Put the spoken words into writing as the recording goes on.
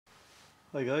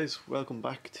Hi guys, welcome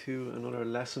back to another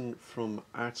lesson from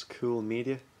Arts Cool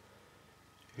Media.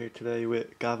 Here today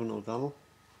with Gavin O'Donnell.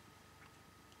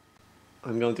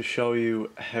 I'm going to show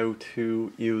you how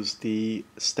to use the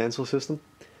stencil system,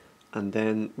 and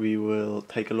then we will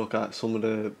take a look at some of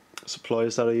the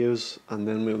supplies that I use, and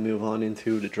then we'll move on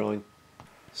into the drawing.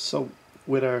 So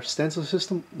with our stencil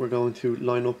system, we're going to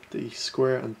line up the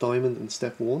square and diamond in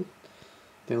step 1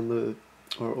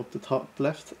 up the top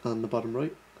left and the bottom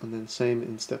right, and then same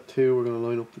in step 2 we're going to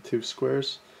line up the two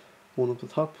squares, one up the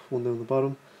top, one down the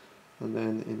bottom, and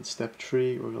then in step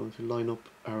 3 we're going to line up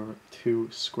our two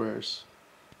squares,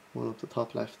 one up the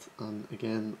top left and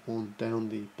again one down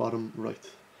the bottom right.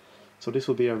 So this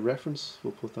will be our reference,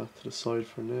 we'll put that to the side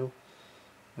for now.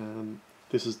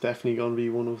 This is definitely going to be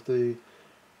one of the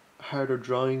harder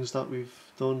drawings that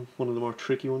we've done, one of the more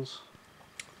tricky ones.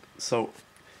 So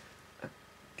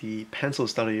the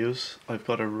pencils that I use, I've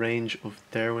got a range of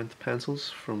Derwent pencils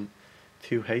from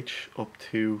 2H up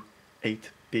to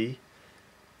 8B.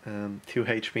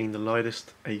 2H being the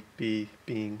lightest, 8B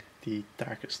being the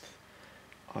darkest.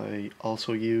 I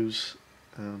also use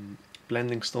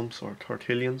blending stumps or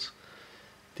tortillions.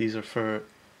 These are for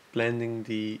blending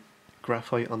the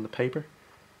graphite on the paper.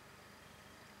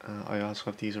 I also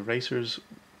have these erasers,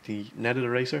 the netted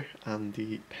eraser and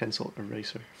the pencil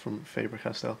eraser from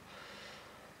Faber-Castell.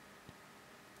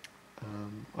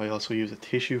 I also use a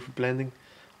tissue for blending.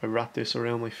 I wrap this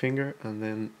around my finger and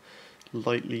then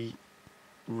lightly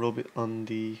rub it on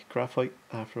the graphite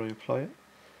after I apply it.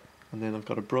 And then I've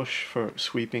got a brush for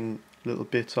sweeping little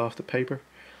bits off the paper.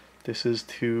 This is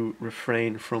to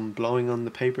refrain from blowing on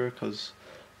the paper because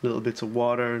little bits of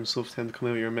water and stuff tend to come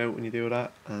out of your mouth when you do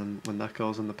that, and when that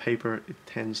goes on the paper it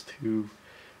tends to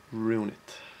ruin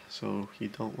it, so you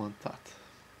don't want that.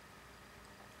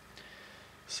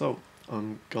 So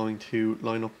I'm going to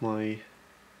line up my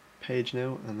page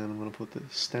now, and then I'm going to put the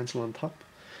stencil on top,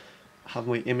 have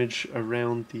my image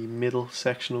around the middle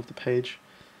section of the page,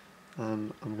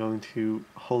 and I'm going to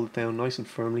hold it down nice and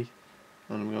firmly,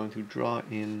 and I'm going to draw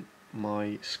in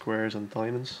my squares and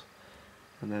diamonds,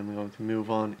 and then I'm going to move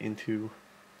on into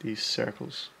these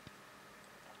circles.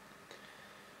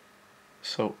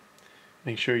 So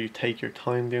make sure you take your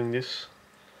time doing this.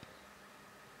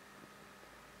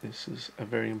 This is a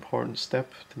very important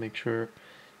step to make sure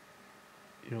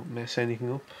you don't mess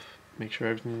anything up. Make sure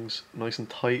everything's nice and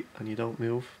tight and you don't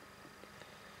move.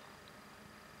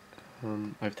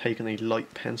 I've taken a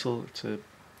light pencil, it's a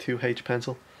 2H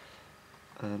pencil,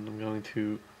 and I'm going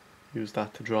to use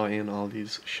that to draw in all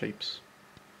these shapes.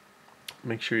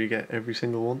 Make sure you get every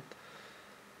single one,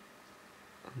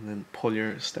 and then pull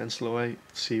your stencil away,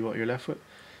 see what you're left with.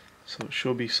 So it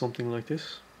should be something like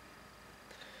this.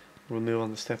 We'll move on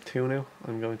to step 2 now.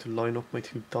 I'm going to line up my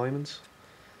two diamonds,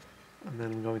 and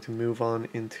then I'm going to move on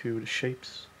into the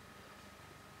shapes.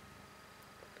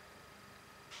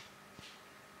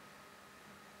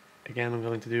 Again, I'm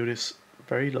going to do this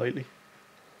very lightly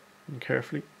and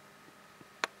carefully.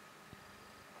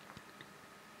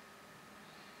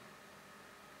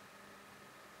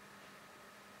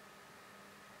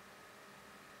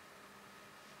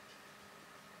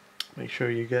 Make sure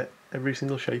you get every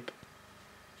single shape.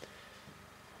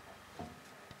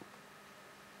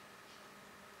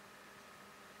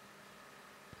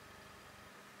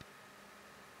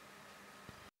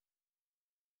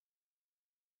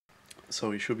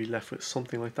 So you should be left with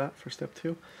something like that for step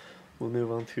 2. We'll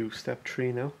move on to step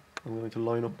 3 now. I'm going to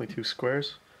line up my two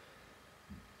squares.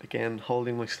 Again,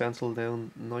 holding my stencil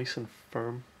down nice and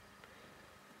firm,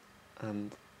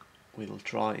 and we'll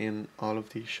draw in all of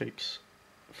these shapes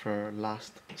for our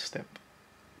last step.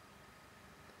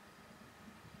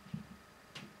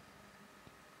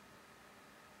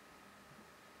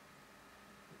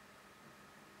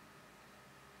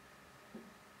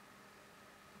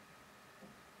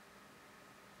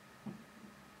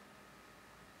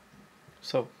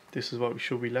 So this is what we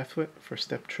should be left with for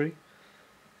step 3.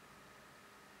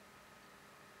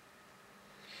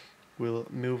 We'll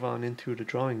move on into the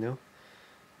drawing now.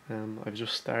 I've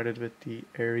just started with the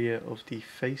area of the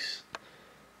face,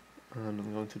 and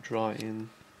I'm going to draw in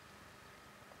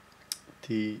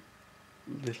the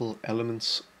little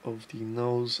elements of the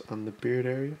nose and the beard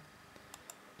area.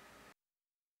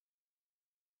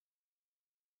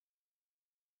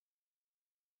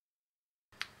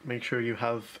 Make sure you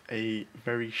have a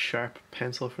very sharp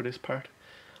pencil for this part.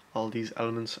 All these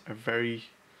elements are very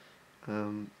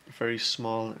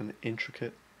small and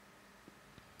intricate,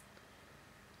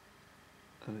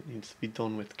 and it needs to be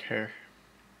done with care.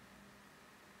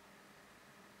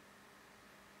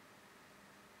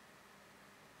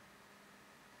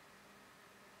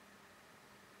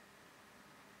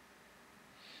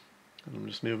 And I'm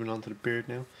just moving on to the beard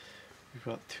now. We've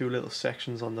got two little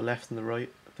sections on the left and the right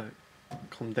that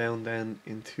come down then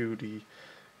into the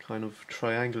kind of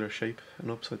triangular shape, an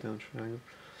upside down triangle.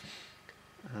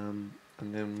 And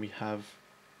then we have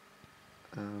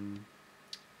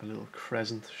a little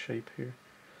crescent shape here,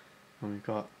 and we've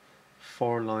got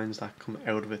 4 lines that come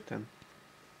out of it then.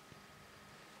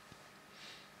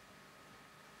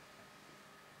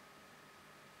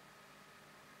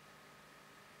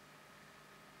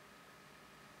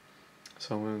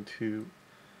 So I'm going to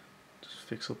just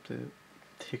fix up the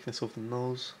thickness of the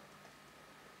nose.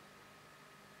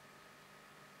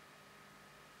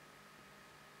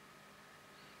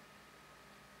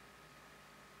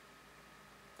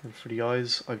 Then for the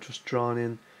eyes, I've just drawn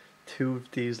in 2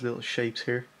 of these little shapes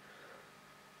here.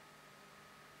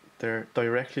 They're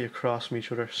directly across from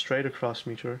each other, straight across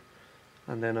from each other,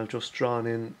 and then I've just drawn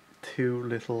in 2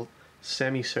 little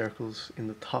semicircles in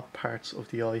the top parts of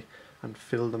the eye and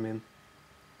filled them in.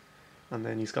 And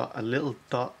then he's got a little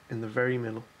dot in the very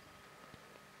middle.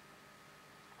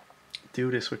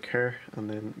 Do this with care, and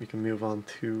then we can move on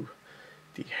to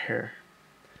the hair.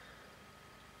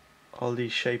 All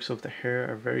these shapes of the hair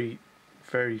are very,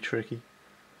 very tricky.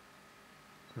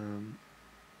 So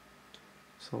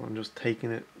I'm just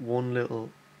taking it one little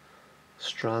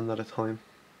strand at a time.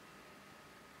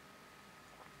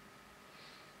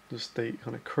 Just they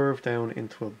kind of curve down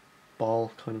into a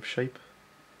ball kind of shape.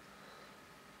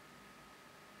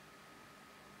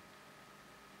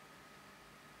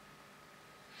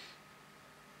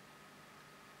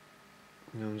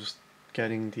 I'm just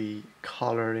getting the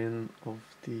collar in of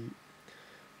the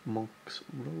monk's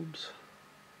robes.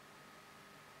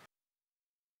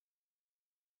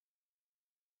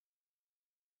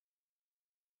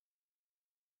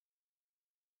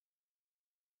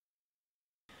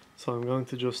 So I'm going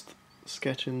to just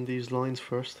sketch in these lines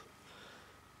first,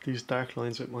 these dark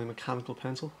lines with my mechanical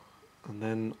pencil, and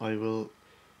then I will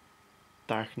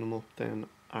darken them up then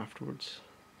afterwards.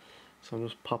 So I'm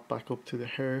just pop back up to the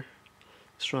hair,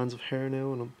 strands of hair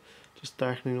now, and I'm just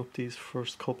darkening up these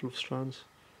first couple of strands,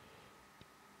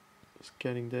 just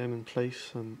getting them in place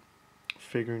and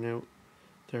figuring out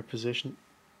their position.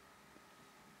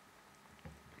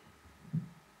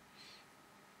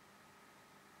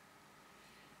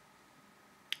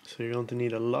 So you're going to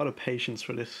need a lot of patience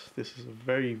for this. This is a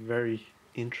very, very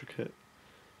intricate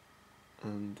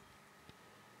and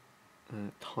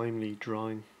timely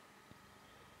drawing.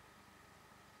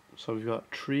 So we've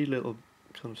got 3 little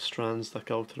kind of strands that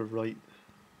go to the right,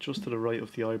 just to the right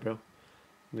of the eyebrow,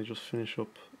 and they just finish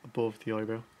up above the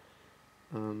eyebrow.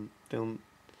 Down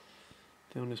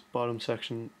this bottom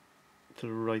section to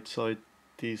the right side,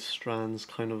 these strands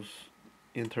kind of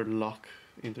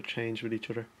interchange with each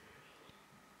other.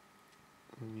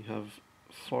 And we have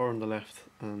 4 on the left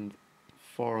and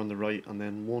 4 on the right, and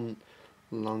then one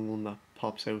long one that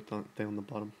pops out down the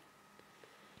bottom.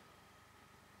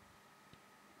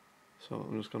 So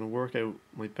I'm just going to work out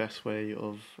my best way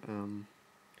of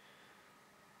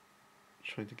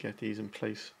trying to get these in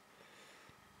place.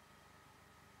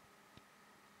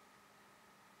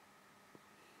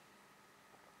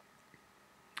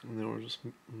 And then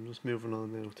I'm just moving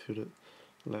on now to the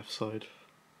left side.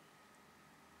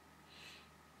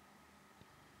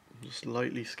 I'm just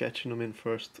lightly sketching them in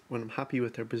first. When I'm happy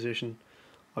with their position,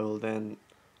 I will then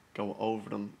go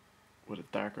over them with a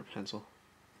darker pencil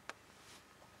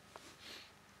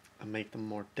and make them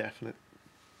more definite.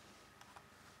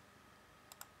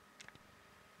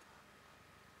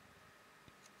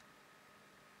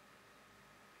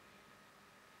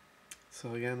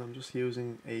 So again, I'm just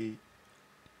using a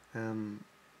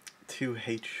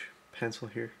 2H pencil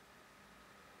here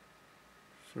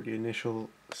for the initial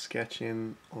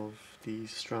sketching of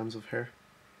these strands of hair.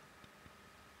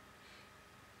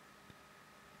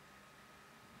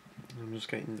 I'm just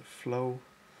getting the flow,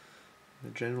 the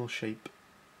general shape.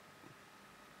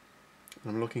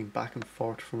 I'm looking back and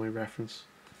forth for my reference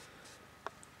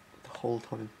the whole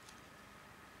time.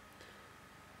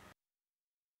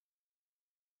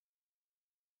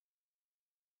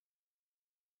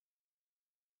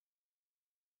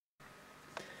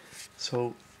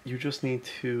 So you just need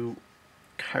to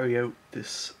carry out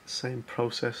this same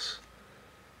process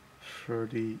for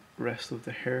the rest of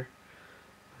the hair.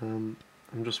 I'm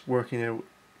just working out,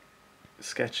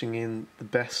 sketching in the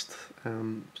best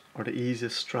or the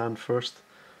easiest strand first.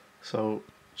 So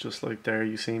just like there,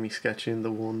 you see me sketching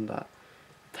the one that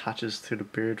attaches to the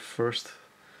beard first,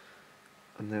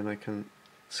 and then I can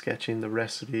sketch in the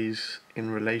rest of these in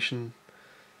relation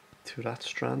to that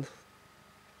strand.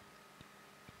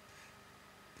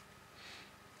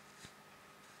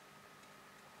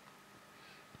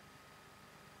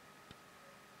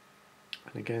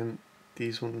 And again,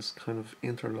 these ones kind of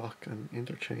interlock and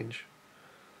interchange.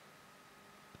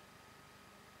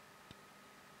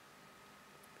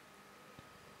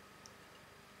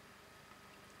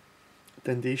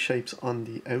 Then these shapes on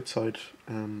the outside,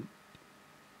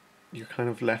 you're kind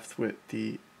of left with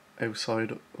the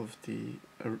outside of the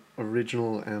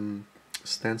original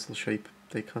stencil shape.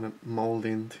 They kind of mold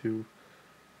into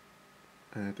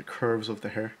the curves of the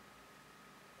hair.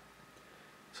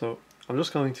 So I'm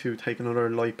just going to take another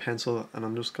light pencil and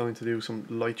I'm just going to do some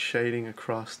light shading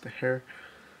across the hair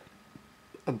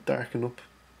and darken up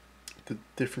the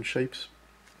different shapes.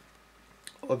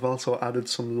 I've also added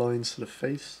some lines to the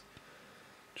face,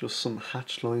 just some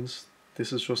hatched lines.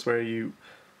 This is just where you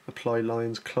apply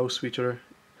lines close to each other,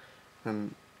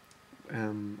 and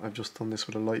I've just done this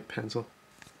with a light pencil.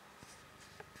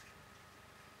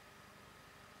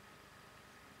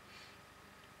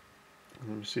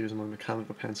 And I'm just using my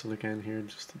mechanical pencil again here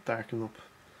just to darken up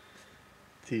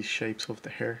these shapes of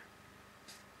the hair.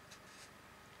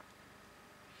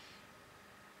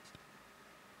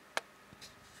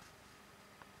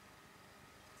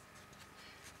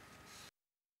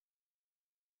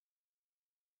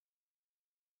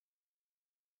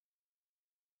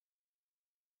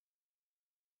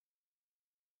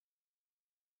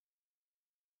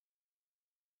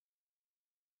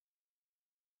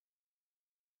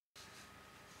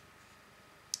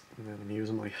 And then I'm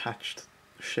using my hatched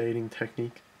shading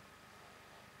technique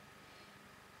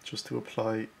just to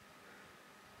apply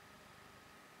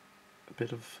a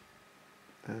bit of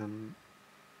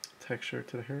texture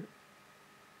to the hair.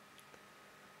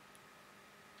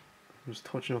 I'm just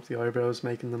touching up the eyebrows,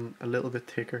 making them a little bit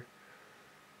thicker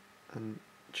and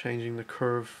changing the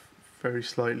curve very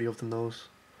slightly of the nose.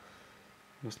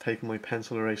 I'm just taking my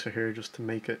pencil eraser here just to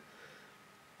make it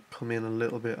come in a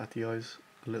little bit at the eyes,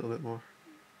 a little bit more.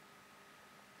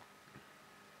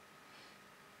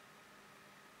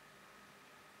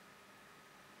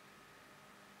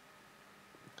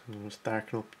 I'm just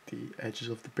darken up the edges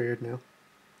of the beard now.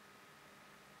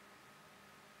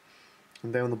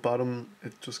 And down the bottom,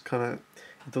 it just kind of,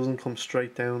 it doesn't come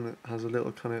straight down, it has a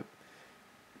little kind of,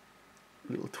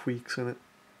 little tweaks in it.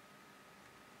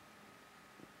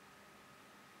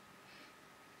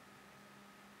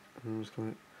 And I'm just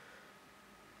going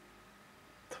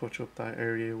to touch up that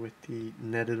area with the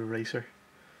netted eraser.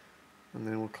 And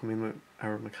then we'll come in with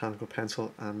our mechanical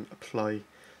pencil and apply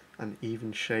an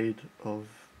even shade of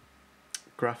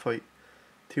graphite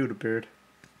to the beard.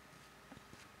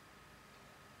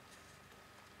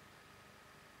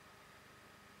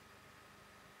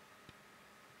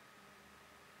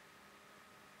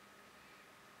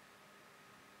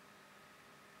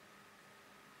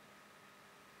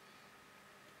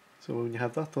 So when you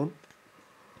have that done,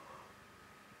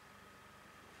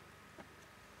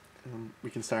 we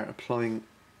can start applying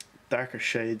darker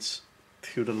shades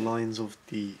to the lines of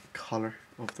the collar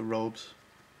of the robes.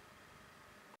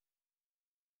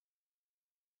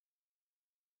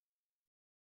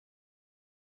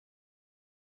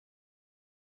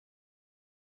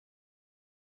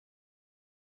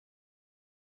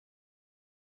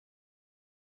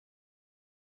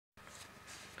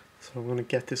 So I'm going to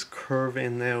get this curve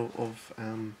in now of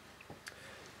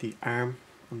the arm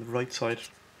on the right side.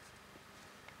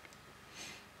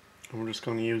 And we're just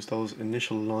going to use those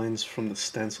initial lines from the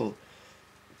stencil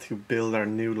to build our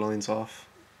new lines off.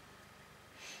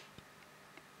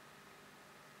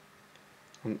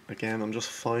 And again, I'm just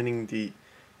finding the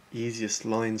easiest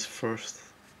lines first.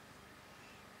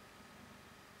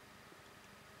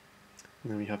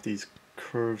 And then we have these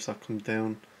curves that come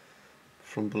down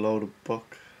from below the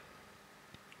book,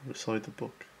 beside the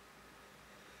book.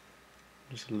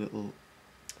 Just a little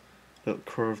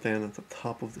curve down at the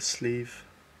top of the sleeve.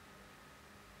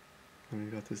 And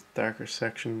we've got this darker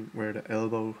section where the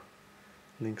elbow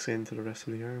links into the rest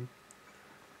of the arm.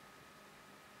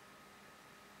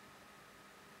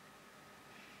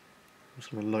 I'm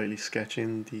just going to lightly sketch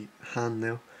in the hand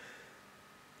now.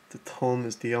 The thumb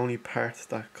is the only part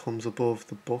that comes above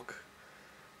the book.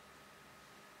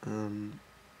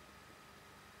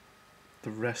 The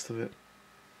rest of it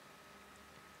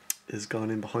is gone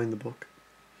in behind the book.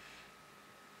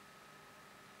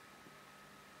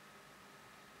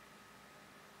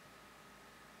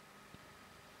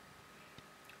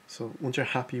 So once you're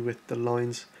happy with the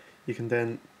lines, you can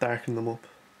then darken them up.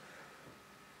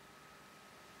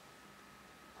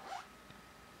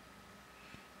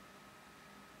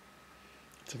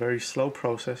 It's a very slow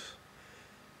process.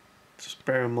 Just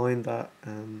bear in mind that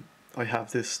I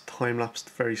have this time-lapsed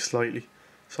very slightly,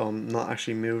 so I'm not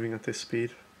actually moving at this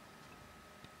speed.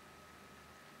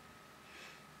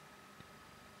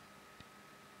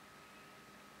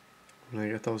 when I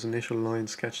get those initial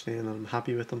lines sketched in and I'm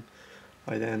happy with them,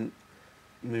 I then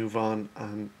move on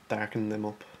and darken them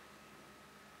up.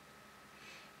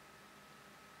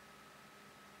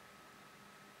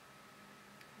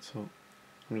 So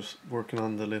I'm just working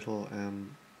on the little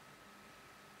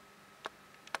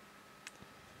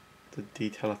the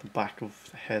detail at the back of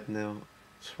the head now.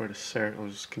 It's where the circle, I'll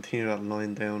just continue that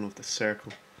line down of the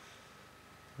circle.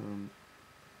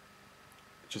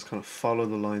 Just kind of follow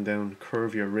the line down,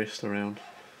 curve your wrist around.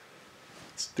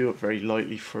 Let's do it very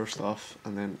lightly first off,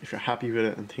 and then if you're happy with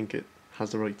it and think it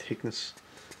has the right thickness,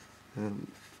 you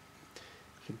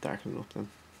can darken it up then.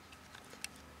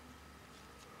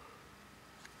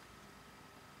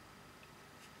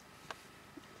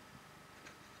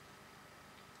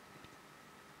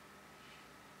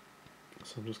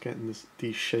 So I'm just getting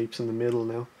these shapes in the middle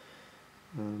now.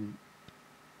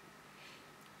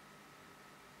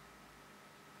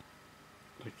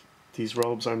 Like, these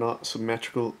robes are not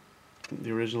symmetrical in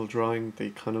the original drawing. They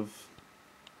kind of,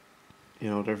 you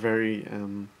know, they're very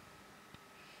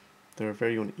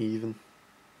uneven.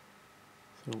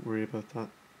 So don't worry about that.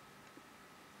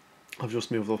 I've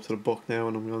just moved up to the book now,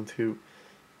 and I'm going to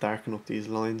darken up these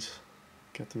lines,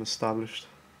 get them established.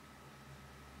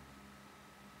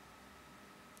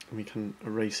 And we can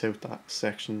erase out that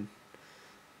section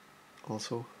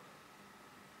also.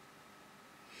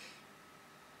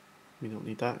 We don't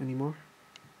need that anymore.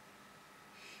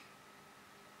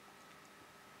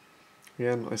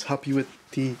 Again, I was happy with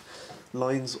the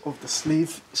lines of the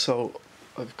sleeve, so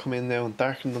I've come in now and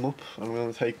darkened them up. I'm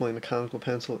going to take my mechanical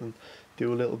pencil and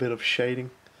do a little bit of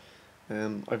shading.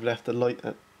 I've left a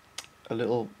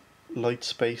little light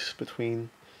space between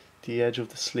the edge of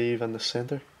the sleeve and the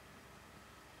center.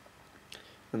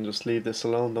 And just leave this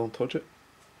alone, don't touch it.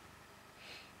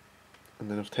 And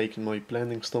then I've taken my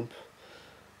blending stump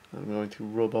and I'm going to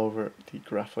rub over the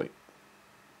graphite.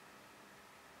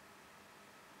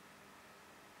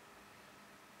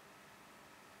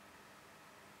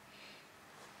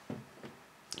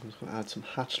 I'm just going to add some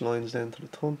hatch lines then to the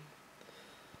thumb.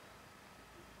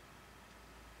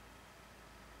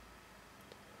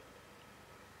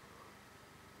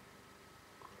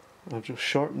 I've just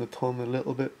shortened the thumb a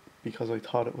little bit because I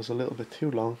thought it was a little bit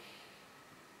too long.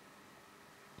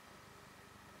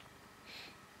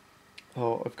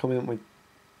 Oh, I've come in with my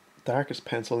darkest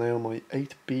pencil now, my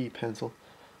 8B pencil.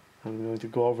 I'm going to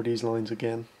go over these lines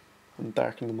again and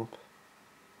darken them up.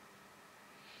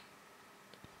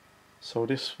 So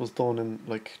this was done in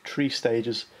like 3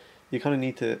 stages. You kind of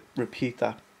need to repeat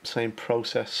that same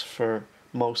process for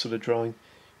most of the drawing.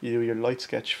 You do your light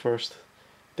sketch first,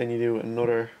 then you do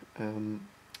another kind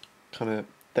of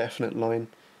definite line,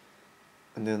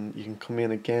 and then you can come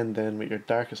in again then with your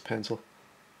darkest pencil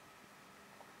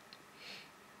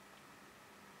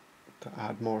to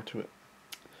add more to it.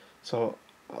 So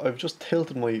I've just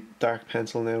tilted my dark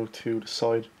pencil now to the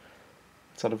side.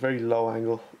 It's at a very low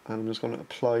angle, and I'm just going to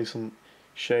apply some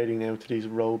shading now to these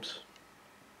robes.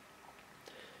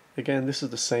 Again, this is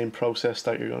the same process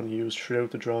that you're going to use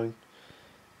throughout the drawing.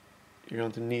 You're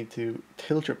going to need to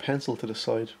tilt your pencil to the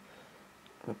side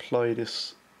and apply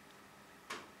this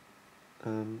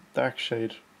dark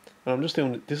shade. And I'm just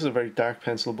doing, this is a very dark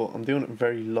pencil, but I'm doing it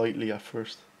very lightly at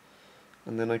first.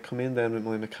 And then I come in then with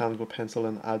my mechanical pencil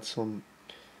and add some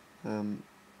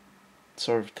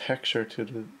sort of texture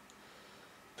to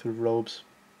the robes.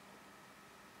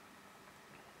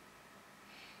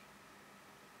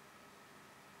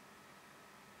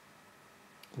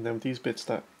 And then with these bits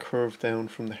that curve down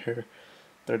from the hair,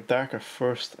 they're darker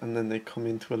first and then they come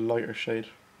into a lighter shade.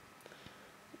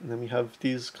 And then we have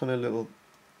these kind of little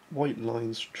white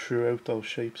lines throughout those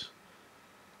shapes.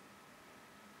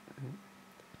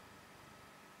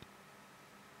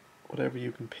 Whatever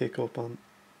you can pick up on.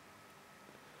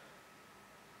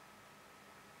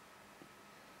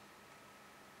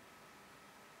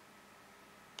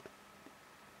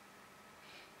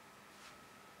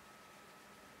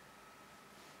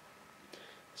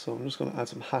 So I'm just going to add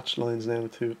some hatch lines now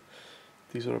to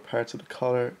these other parts of the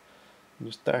collar. I'm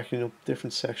just darkening up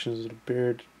different sections of the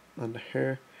beard and the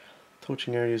hair,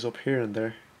 touching areas up here and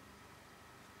there.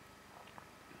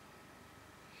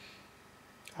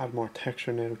 Add more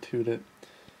texture now to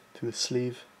the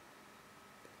sleeve.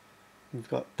 We've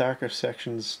got darker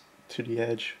sections to the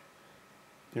edge,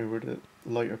 near where the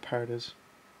lighter part is.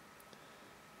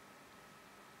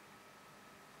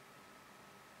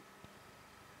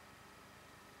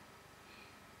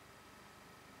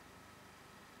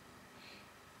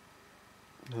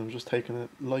 And I'm just taking a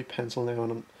light pencil now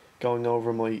and I'm going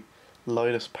over my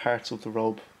lightest parts of the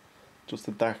robe just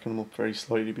to darken them up very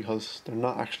slightly, because they're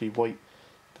not actually white,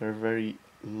 they're very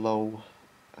low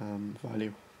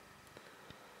value.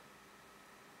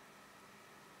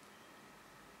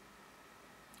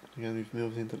 Again, we've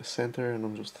moved into the center, and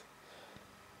I'm just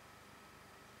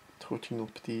touching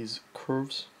up these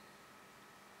curves.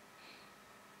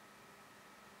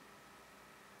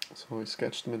 So I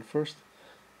sketched them in first,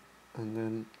 and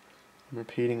then I'm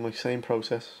repeating my same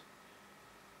process,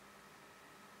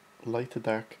 light to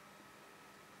dark.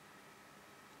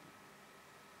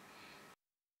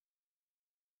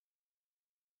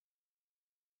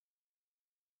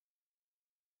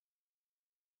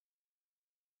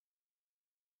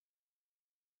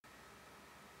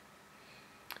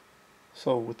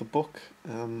 So with the book,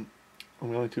 I'm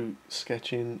going to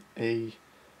sketch in a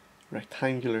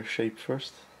rectangular shape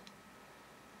first.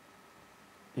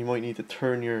 You might need to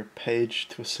turn your page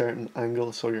to a certain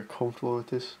angle so you're comfortable with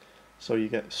this, so you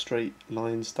get straight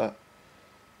lines that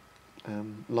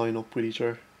line up with each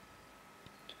other.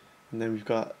 And then we've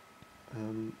got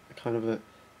kind of a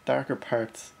darker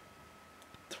part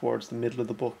towards the middle of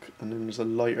the book, and then there's a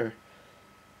lighter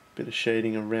bit of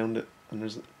shading around it, and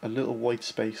there's a little white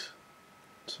space,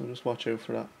 so just watch out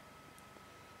for that.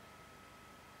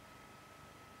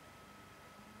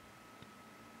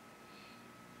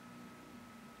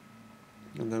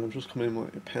 And then I'm just coming in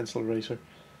with a pencil eraser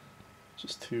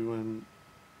just to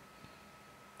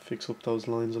fix up those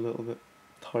lines a little bit,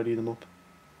 tidy them up.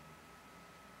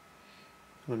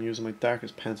 And I'm using my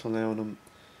darkest pencil now, and I'm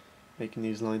making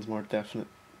these lines more definite.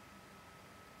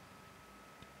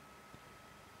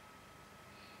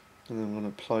 And then I'm going to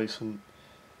apply some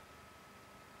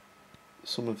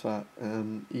of that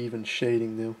even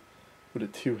shading now with a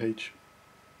 3H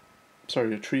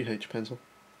pencil.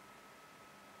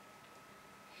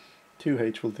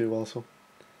 2H will do also,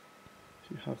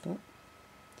 if you have that.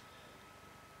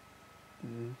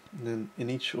 And then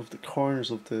in each of the corners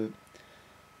of the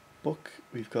book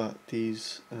we've got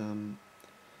these kind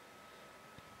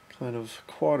of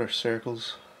quarter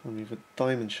circles, and we've a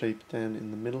diamond shape then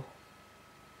in the middle.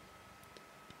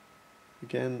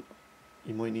 Again,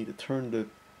 you might need to turn the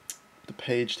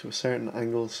page to a certain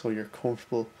angle so you're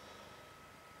comfortable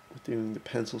with doing the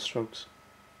pencil strokes.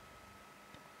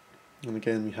 And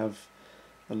again, we have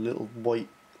a little white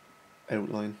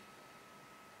outline,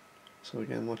 so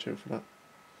again, watch out for that.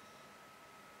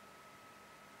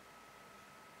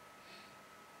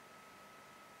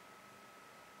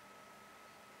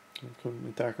 I'm coming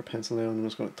with my darker pencil now, and I'm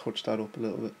just going to touch that up a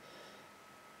little bit.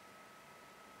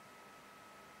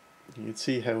 You can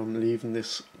see how I'm leaving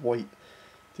this white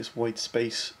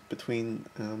space between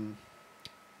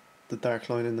the dark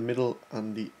line in the middle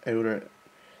and the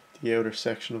outer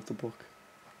section of the book.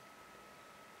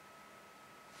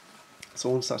 So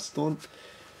once that's done,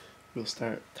 we'll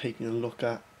start taking a look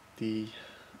at the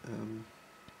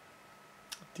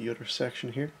other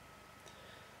section here.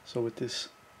 So with this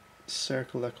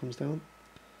circle that comes down,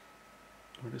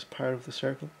 or this part of the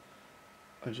circle,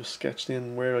 I just sketched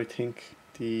in where I think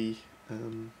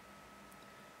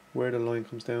where the line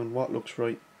comes down, what looks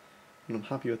right, and I'm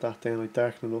happy with that. Then I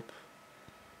darken it up,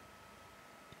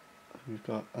 and we've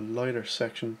got a lighter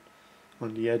section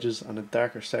on the edges and a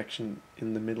darker section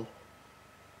in the middle.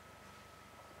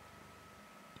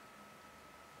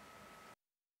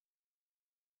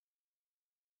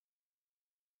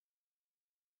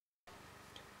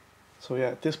 So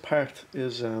yeah, this part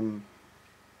is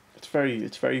it's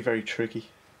very tricky.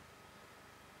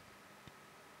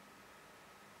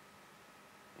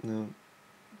 Now,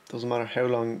 doesn't matter how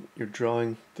long you're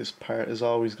drawing, this part is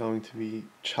always going to be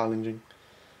challenging.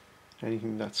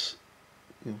 Anything that's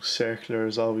circular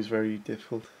is always very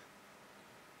difficult.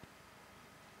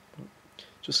 But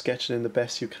just sketch it in the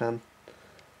best you can,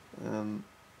 and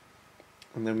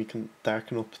then we can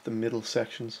darken up the middle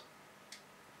sections.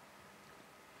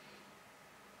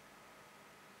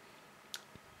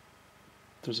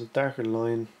 There's a darker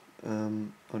line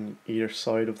on either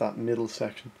side of that middle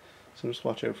section, so just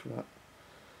watch out for that.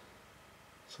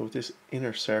 So with this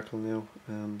inner circle now,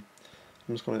 I'm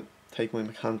just going to take my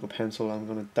mechanical pencil, and I'm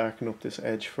going to darken up this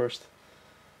edge first,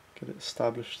 get it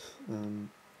established.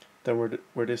 Then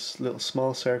where this little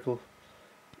small circle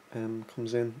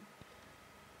comes in,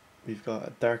 we've got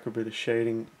a darker bit of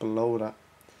shading below that,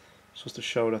 just to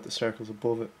show that the circle's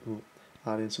above it. We'll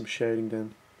add in some shading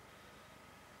then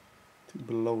to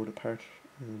below the part.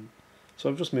 So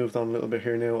I've just moved on a little bit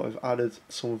here now. I've added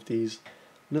some of these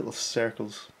little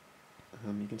circles.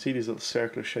 You can see these little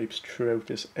circular shapes throughout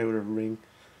this outer ring.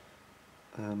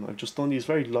 I've just done these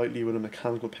very lightly with a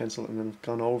mechanical pencil, and then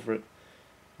gone over it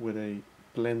with a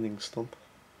blending stump.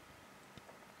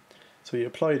 So you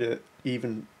apply the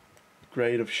even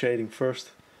grade of shading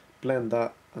first blend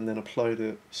that, and then apply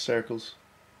the circles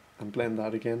and blend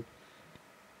that again.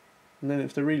 And then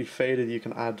if they're really faded, you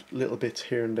can add little bits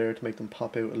here and there to make them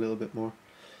pop out a little bit more.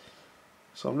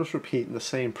 So I'm just repeating the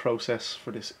same process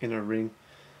for this inner ring.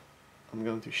 I'm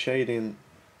going to shade in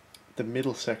the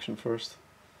middle section first.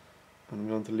 I'm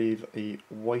going to leave a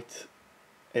white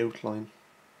outline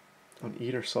on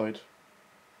either side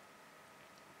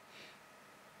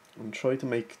and try to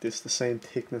make this the same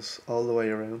thickness all the way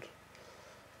around.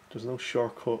 There's no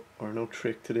shortcut or no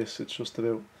trick to this, it's just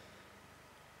about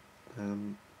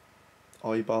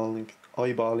eyeballing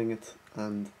it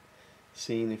and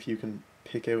seeing if you can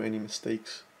pick out any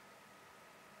mistakes.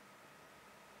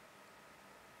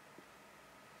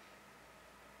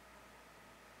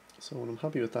 So when I'm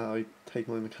happy with that, I take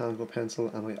my mechanical pencil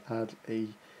and I add a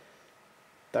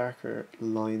darker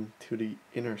line to the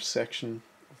inner section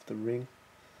of the ring.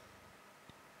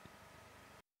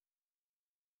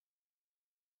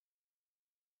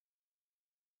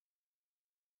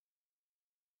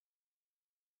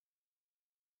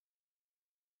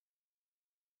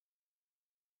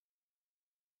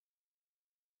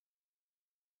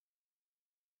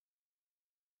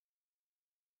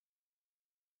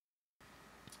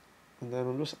 And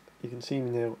then you can see me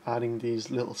now adding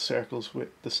these little circles with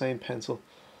the same pencil,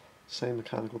 same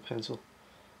mechanical pencil.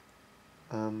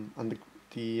 And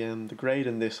the grade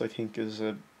in this I think is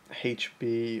a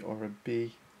HB or a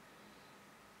B.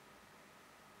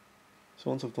 So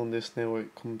once I've done this now, I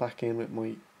come back in with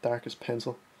my darkest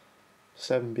pencil,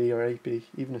 7B or 8B,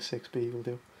 even a 6B will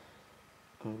do.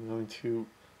 I'm going to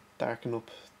darken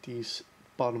up these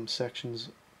bottom sections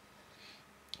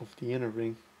of the inner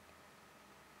ring.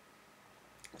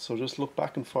 So just look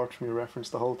back and forth from your reference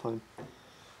the whole time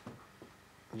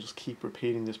and just keep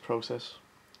repeating this process.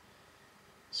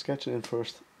 Sketch it in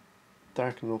first,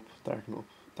 darken up, darken up,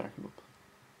 darken up.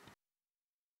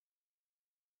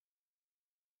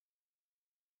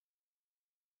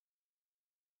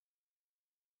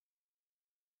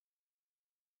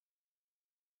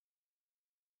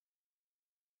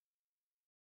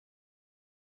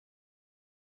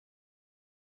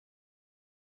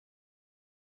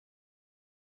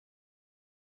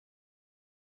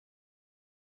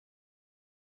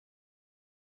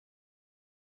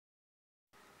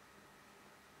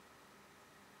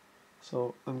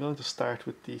 So I'm going to start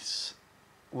with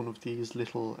one of these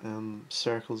little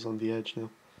circles on the edge now.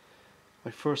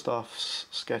 I first off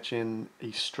sketch in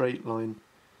a straight line,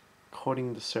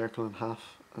 cutting the circle in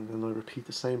half, and then I repeat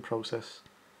the same process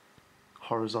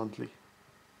horizontally.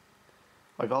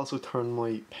 I've also turned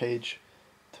my page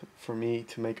for me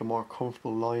to make a more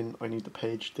comfortable line. I need the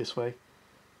page this way.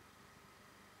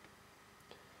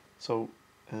 So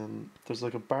there's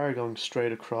like a bar going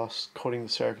straight across, cutting the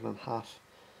circle in half.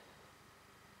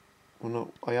 Well,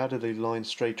 no, I added a line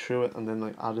straight through it, and then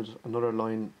I added another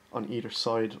line on either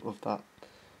side of that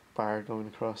bar going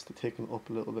across to thicken up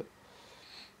a little bit.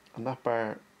 And that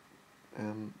bar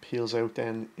peels out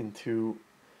then into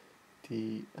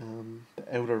the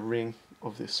outer ring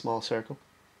of this small circle.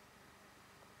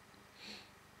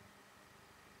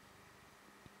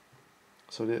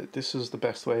 So this is the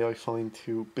best way I find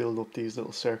to build up these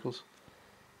little circles.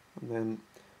 And then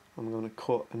I'm going to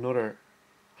cut another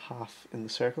half in the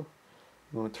circle.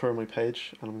 I'm going to turn my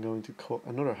page and I'm going to cut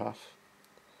another half.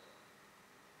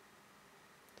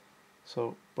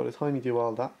 So by the time you do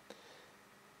all that,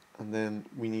 and then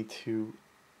we need to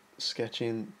sketch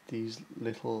in these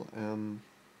little, I'm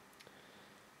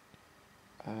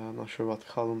not sure what to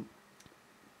call them,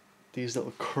 these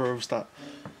little curves that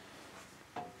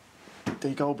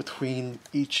they go between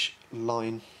each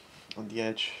line on the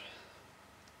edge.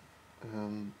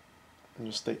 And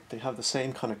just they have the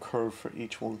same kind of curve for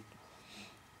each one.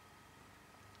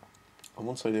 And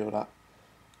once I do that,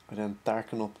 I then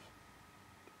darken up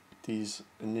these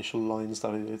initial lines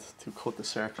that I did to cut the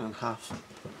circle in half.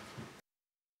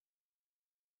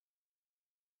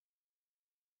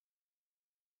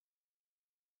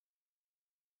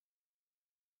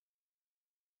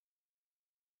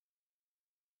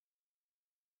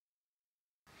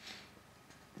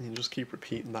 And you just keep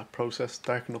repeating that process,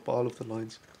 darken up all of the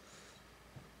lines.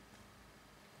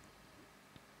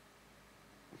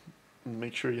 And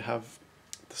make sure you have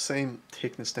the same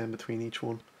thickness then between each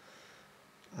one.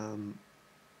 And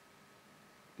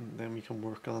then we can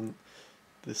work on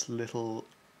this little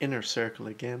inner circle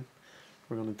again.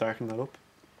 We're going to darken that up.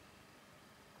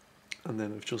 And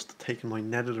then I've just taken my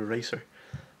netted eraser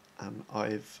and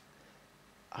I've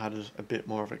added a bit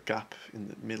more of a gap in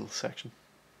the middle section.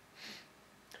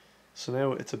 So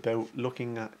now it's about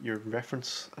looking at your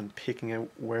reference and picking out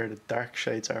where the dark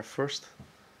shades are first.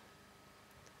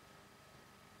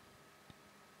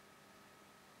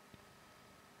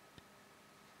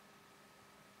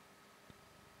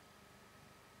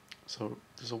 So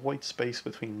there's a white space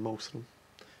between most of them.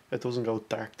 It doesn't go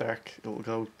dark dark, it will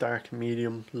go dark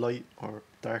medium light or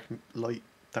dark light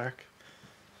dark.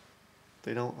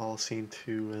 They don't all seem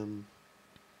to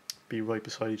be right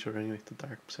beside each other anyway, the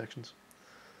dark sections.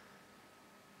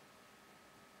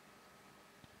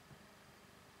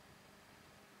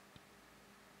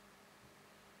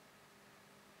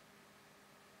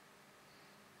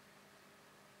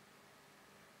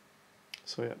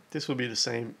 So yeah, this will be the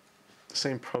same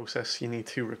process. You need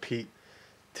to repeat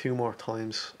 2 more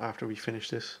times after we finish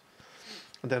this.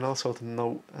 And then also to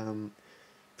note,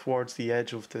 towards the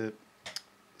edge of the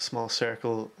small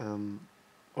circle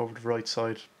over the right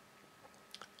side,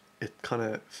 it kind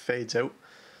of fades out.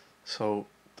 So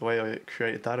the way I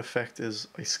created that effect is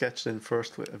I sketched in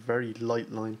first with a very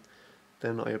light line,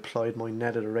 then I applied my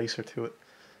netted eraser to it,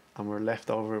 and we're left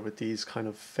over with these kind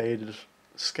of faded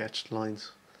sketched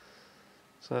lines.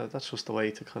 So that's just the way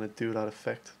to kind of do that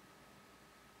effect.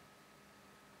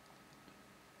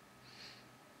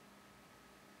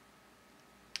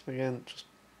 Again, just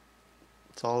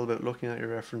it's all about looking at your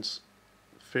reference,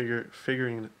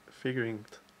 figuring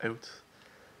it out,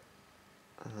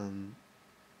 and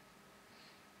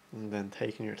then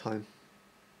taking your time.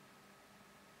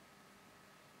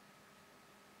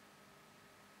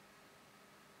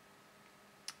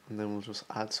 And then we'll just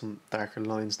add some darker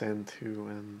lines then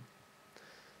to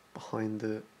behind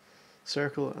the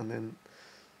circle, and then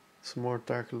some more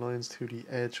darker lines to the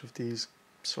edge of these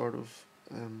sort of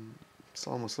it's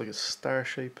almost like a star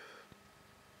shape.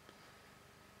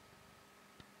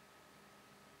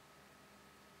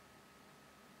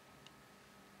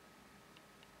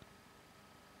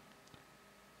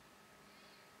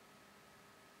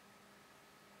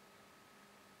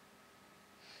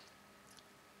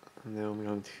 And now I'm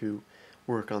going to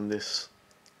work on this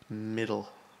middle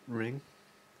ring.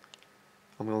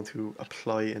 I'm going to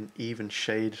apply an even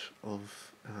shade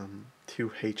of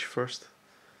 2H first.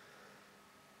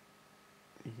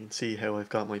 You can see how I've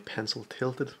got my pencil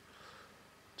tilted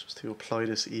just to apply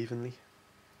this evenly.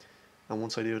 And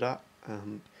once I do that,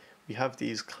 we have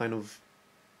these kind of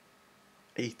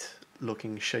 8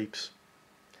 looking shapes,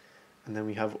 and then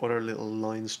we have other little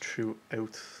lines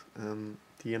throughout the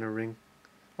inner ring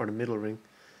or the middle ring.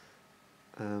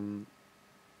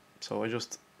 So I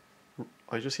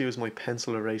just use my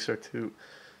pencil eraser to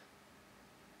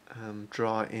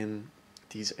draw in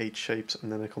these 8 shapes, and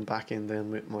then I come back in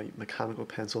then with my mechanical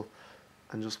pencil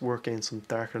and just work in some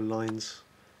darker lines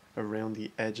around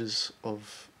the edges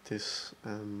of this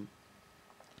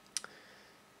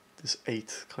this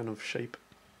 8 kind of shape.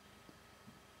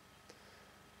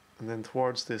 And then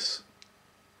towards this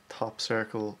top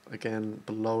circle, again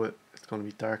below it, it's going to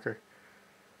be darker.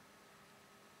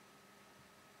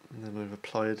 And then I've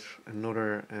applied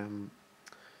another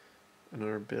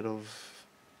bit of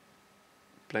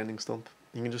blending stump.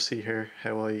 You can just see here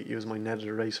how I use my netted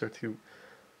eraser to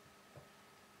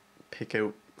pick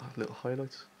out little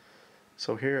highlights.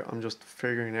 So here I'm just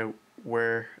figuring out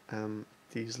where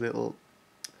these little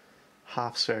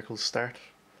half circles start.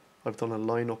 I've done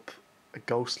a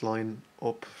ghost line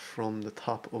up from the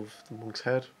top of the monk's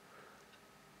head.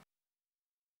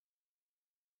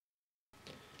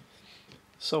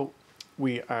 So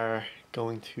we are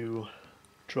going to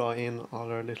draw in all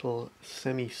our little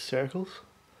semicircles.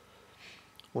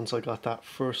 Once I got that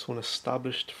first one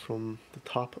established from the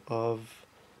top of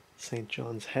St.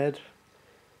 John's head,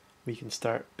 we can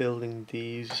start building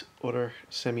these other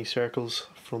semicircles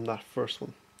from that first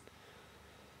one.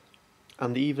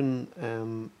 And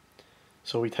even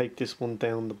so we take this one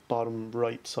down the bottom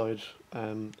right side.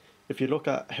 If you look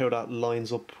at how that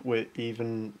lines up with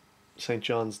even St.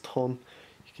 John's thumb,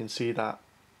 you can see that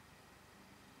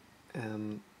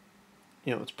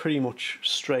it's pretty much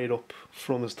straight up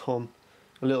from his thumb,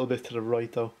 a little bit to the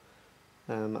right though,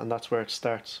 and that's where it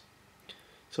starts.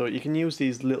 So you can use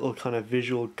these little kind of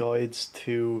visual guides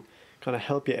to kind of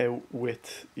help you out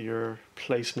with your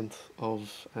placement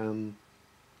of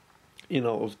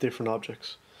of different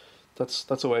objects. That's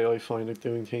the way I find it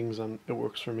doing things, and it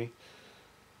works for me.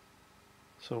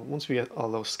 So once we get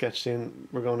all those sketched in,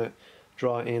 we're going to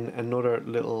draw in another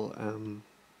little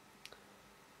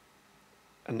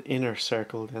an inner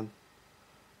circle then,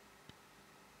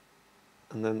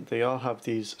 and then they all have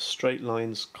these straight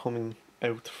lines coming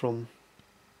out from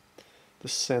the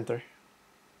center.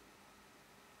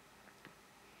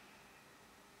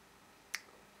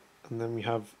 And then we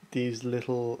have these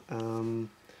little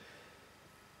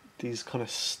these kind of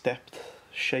stepped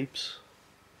shapes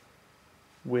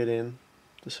within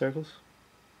the circles.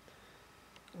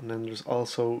 And then there's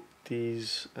also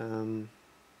these other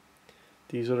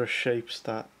shapes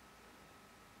that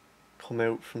come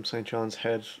out from St. John's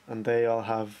Head, and they all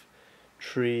have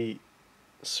 3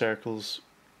 circles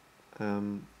at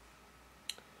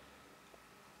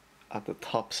the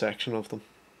top section of them.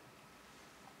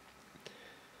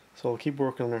 So I'll keep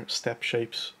working on our step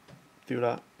shapes, do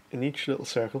that in each little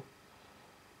circle.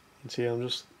 You can see I'm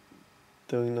just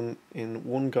doing them in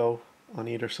one go on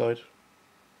either side.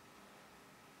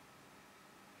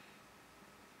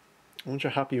 Once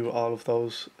you're happy with all of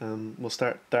those, we'll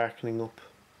start darkening up.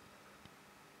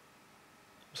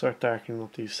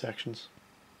 These sections.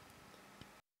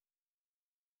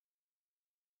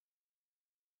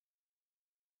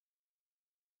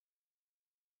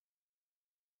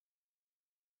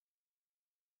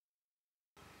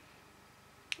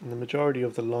 And the majority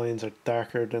of the lines are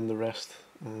darker than the rest.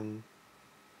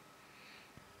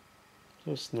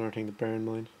 Just another thing to bear in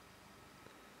mind.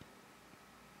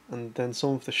 And then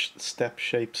some of the step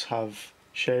shapes have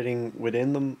shading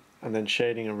within them and then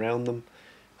shading around them.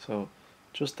 So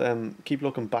just keep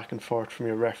looking back and forth from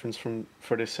your reference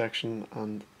for this section,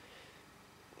 and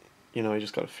you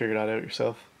just got to figure that out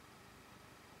yourself.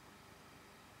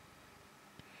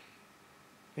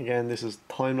 Again, this is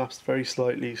time-lapsed very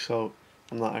slightly, so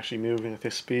I'm not actually moving at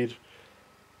this speed.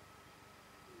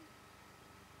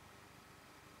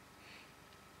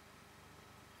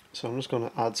 So I'm just going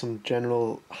to add some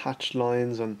general hatched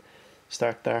lines and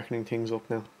start darkening things up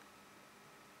now.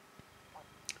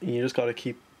 And you just got to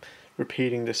keep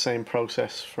repeating the same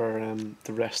process for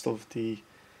the rest of the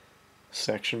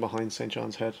section behind St.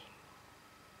 John's Head.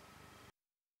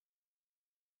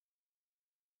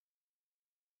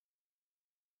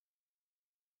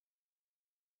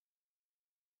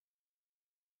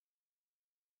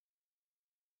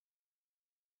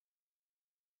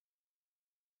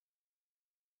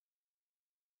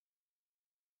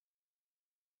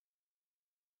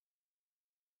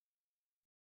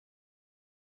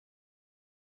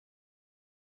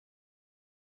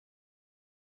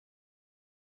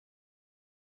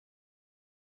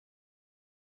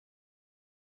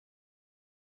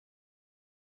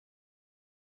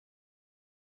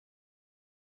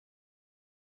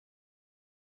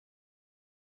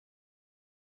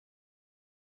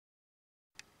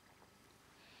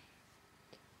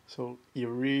 So you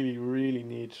really, really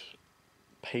need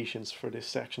patience for this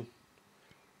section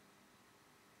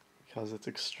because it's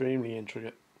extremely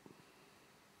intricate.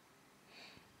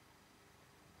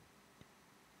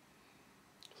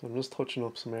 So I'm just touching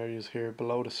up some areas here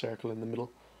below the circle in the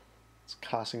middle. It's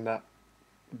casting that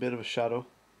a bit of a shadow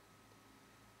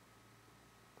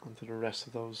onto the rest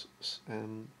of those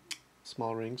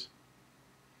small rings.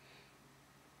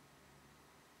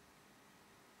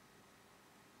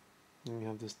 And we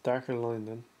have this darker line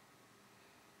then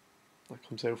that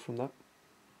comes out from that.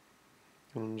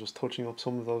 And I'm just touching up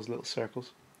some of those little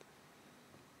circles.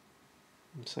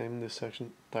 And same in this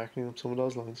section, darkening up some of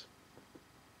those lines.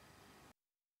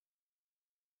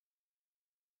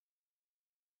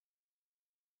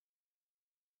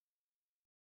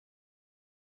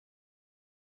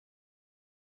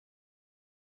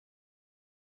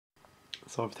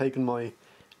 So I've taken my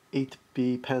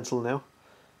 8B pencil now.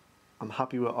 I'm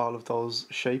happy with all of those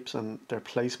shapes and their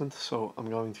placement, so I'm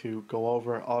going to go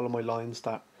over all of my lines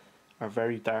that are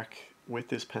very dark with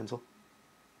this pencil.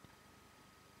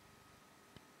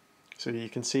 So you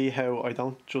can see how I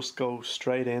don't just go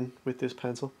straight in with this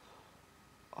pencil.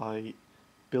 I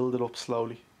build it up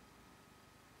slowly.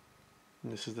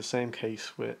 And this is the same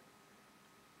case with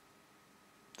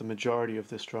the majority of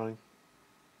this drawing.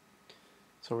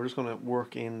 So we're just going to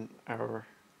work in our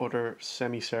other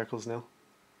semicircles now.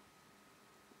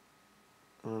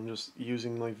 And I'm just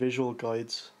using my visual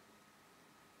guides,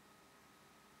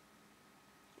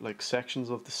 like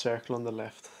sections of the circle on the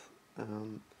left.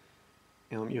 I'm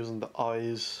using the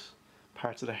eyes,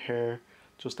 parts of the hair,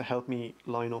 just to help me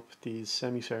line up these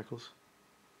semicircles.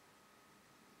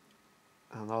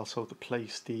 And also to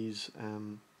place these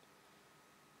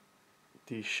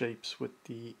shapes with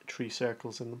the 3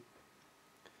 circles in them.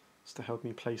 Just to help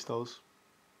me place those.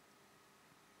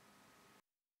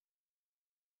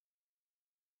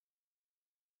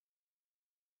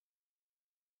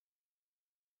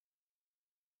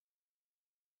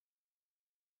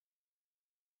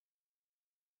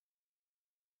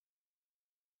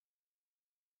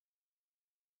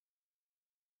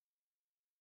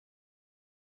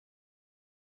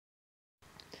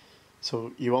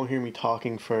 So you won't hear me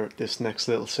talking for this next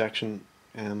little section.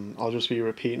 I'll just be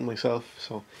repeating myself.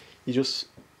 So you just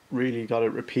really got to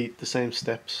repeat the same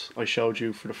steps I showed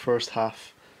you for the first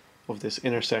half of this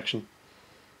inner section.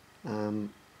 Now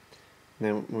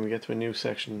when we get to a new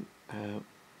section,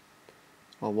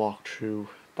 I'll walk through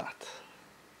that.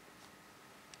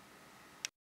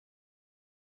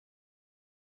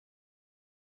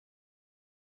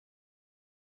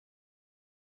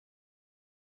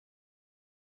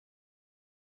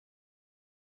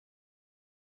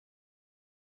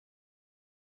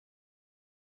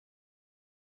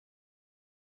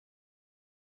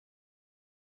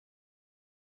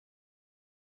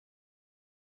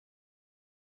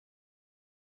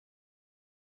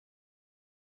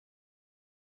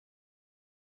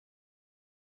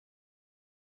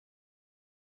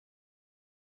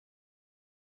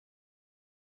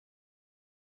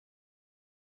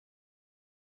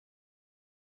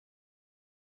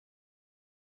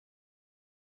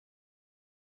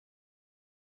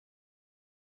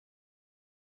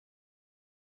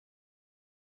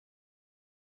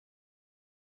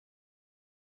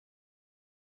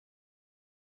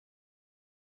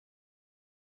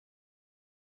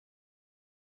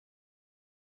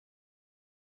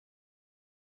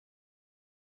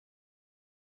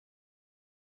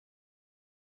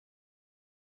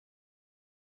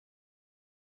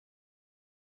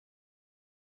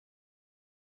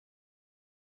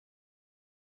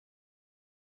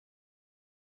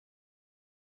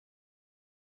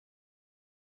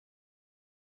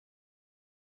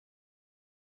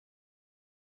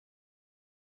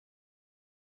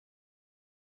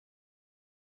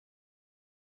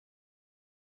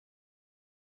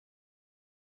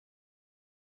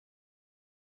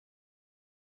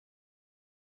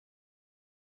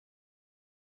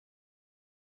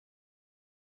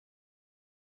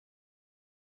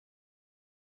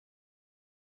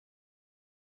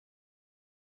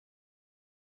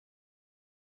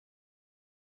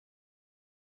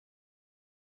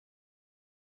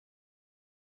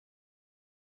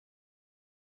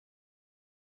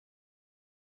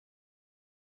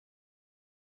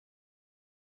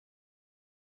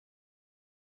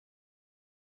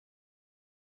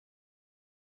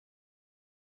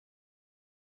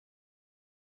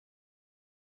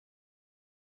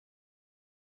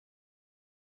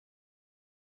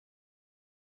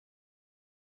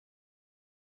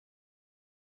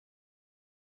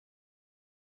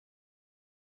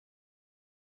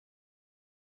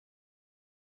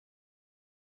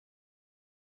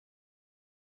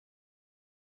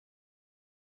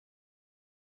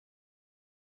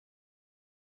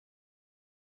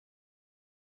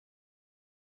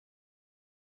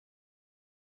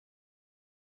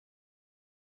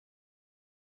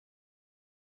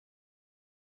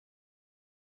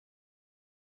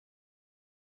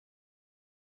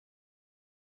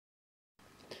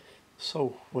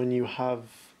 So when you have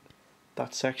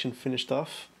that section finished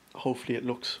off, hopefully it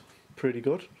looks pretty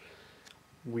good,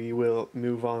 we will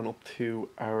move on up to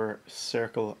our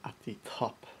circle at the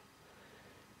top.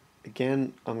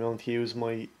 Again, I'm going to use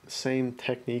my same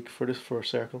technique for this first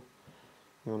circle.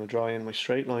 I'm going to draw in my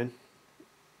straight line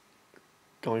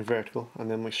going vertical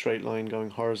and then my straight line going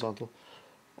horizontal,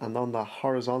 and on that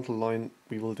horizontal line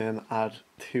we will then add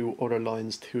two other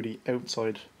lines to the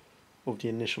outside of the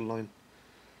initial line,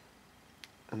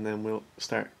 and then we'll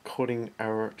start cutting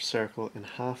our circle in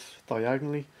half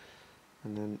diagonally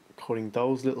and then cutting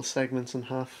those little segments in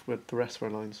half with the rest of our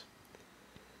lines.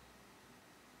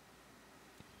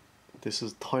 This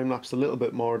is time-lapsed a little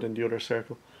bit more than the other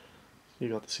circle, you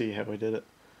got to see how I did it.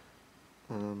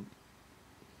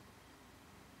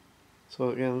 So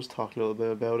again, I'll just talk a little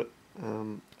bit about it.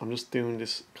 I'm just doing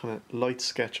this kind of light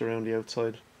sketch around the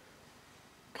outside,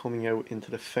 coming out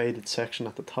into the faded section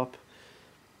at the top.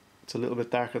 It's a little bit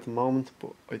dark at the moment,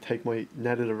 but I take my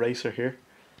netted eraser here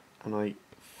and I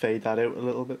fade that out a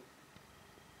little bit.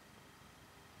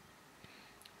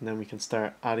 And then we can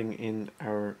start adding in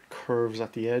our curves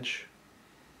at the edge.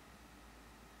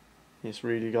 You just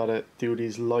really got to do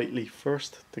these lightly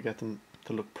first to get them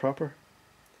to look proper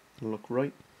and look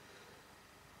right.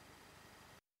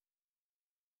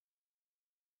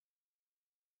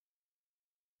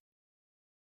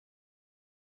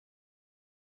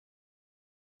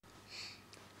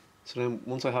 So then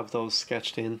once I have those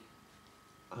sketched in,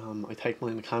 I take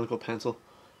my mechanical pencil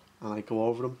and I go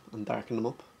over them and darken them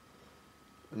up.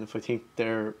 And if I think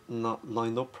they're not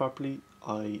lined up properly,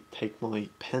 I take my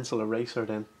pencil eraser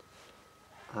then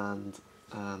and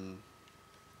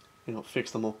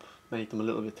fix them up, make them a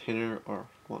little bit thinner or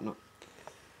whatnot,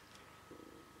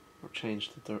 or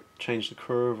change the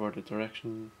curve or the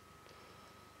direction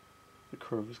the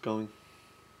curve is going.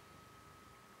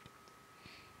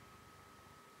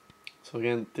 So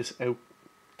again, this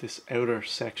outer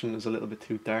section is a little bit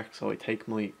too dark, so I take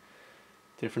my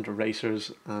different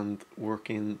erasers and work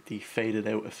in the faded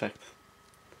out effect.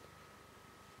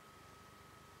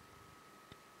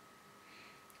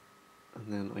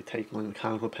 And then I take my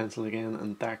mechanical pencil again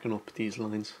and darken up these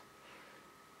lines.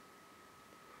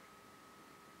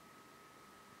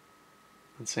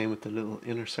 And same with the little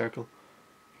inner circle,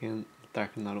 again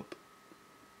darken that up.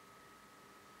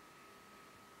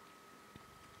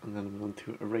 And then I'm going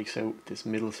to erase out this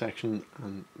middle section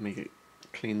and make it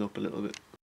cleaned up a little bit.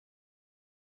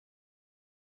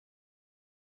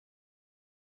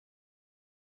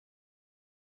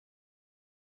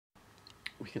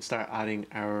 We can start adding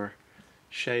our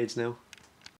shades now.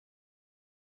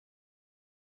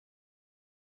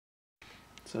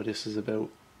 So this is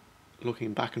about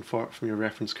looking back and forth from your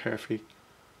reference carefully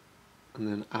and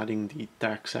then adding the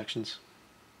dark sections.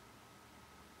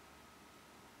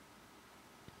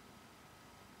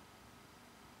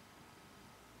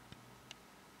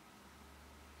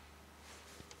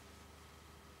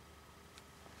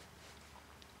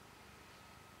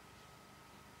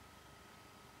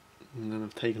 And then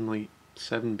I've taken my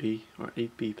 7B or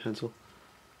 8B pencil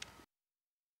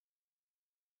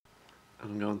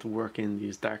and I'm going to work in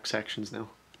these dark sections now.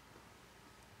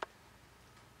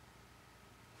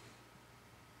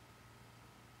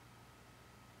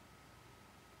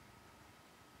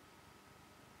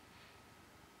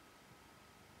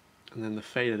 And then the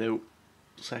faded out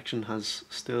section has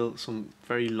still some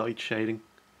very light shading.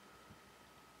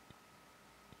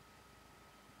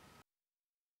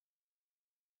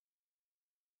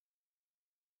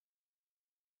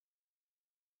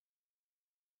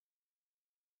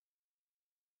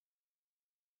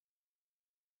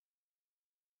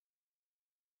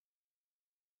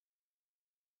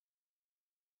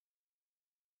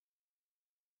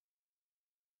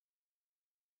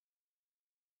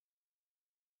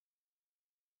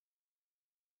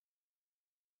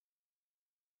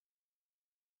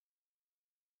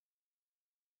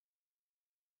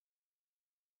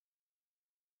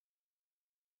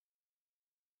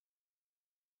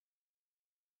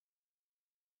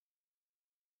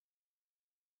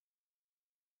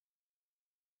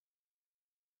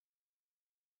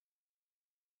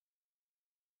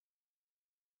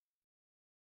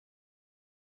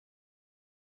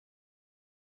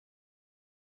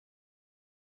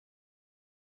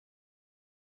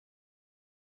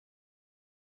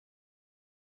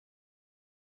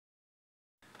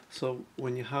 So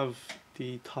when you have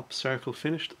the top circle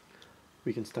finished,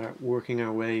 we can start working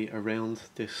our way around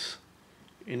this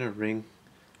inner ring.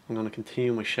 I'm going to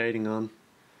continue my shading on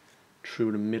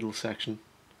through the middle section,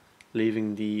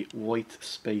 leaving the white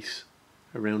space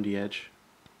around the edge.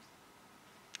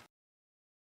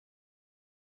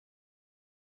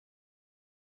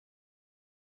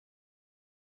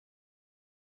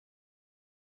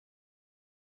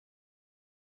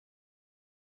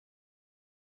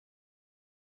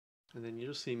 And then you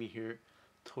just see me here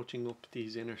touching up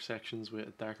these intersections with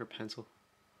a darker pencil.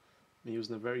 I'm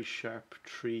using a very sharp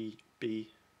 3B,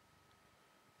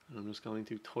 and I'm just going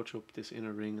to touch up this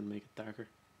inner ring and make it darker.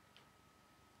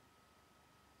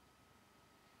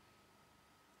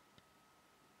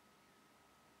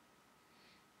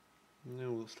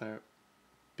 Now we'll start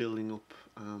building up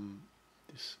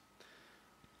this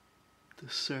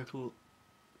circle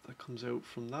that comes out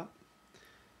from that.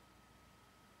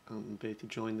 I'm about to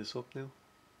join this up now.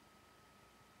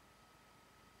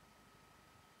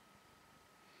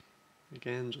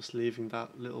 Again, just leaving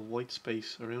that little white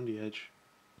space around the edge.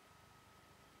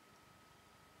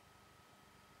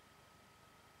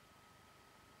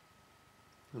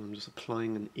 And I'm just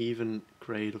applying an even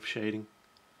grade of shading.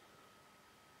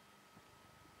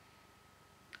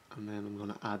 And then I'm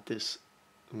going to add this,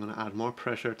 I'm going to add more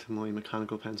pressure to my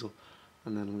mechanical pencil,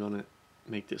 and then I'm going to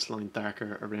make this line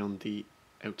darker around the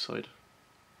outside.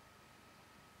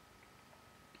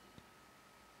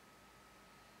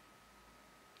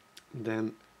 And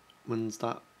then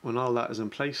when all that is in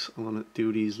place, I'm going to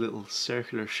do these little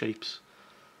circular shapes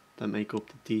that make up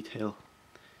the detail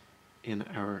in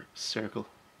our circle.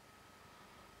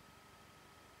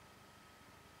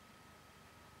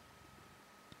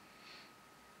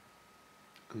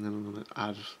 And then I'm going to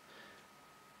add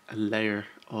a layer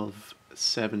of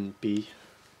 7B.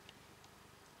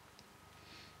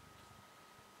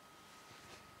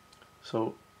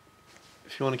 So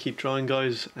if you want to keep drawing,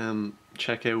 guys,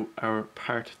 check out our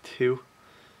part 2.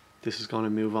 This is going to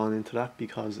move on into that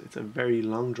because it's a very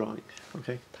long drawing.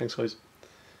 Okay, thanks guys.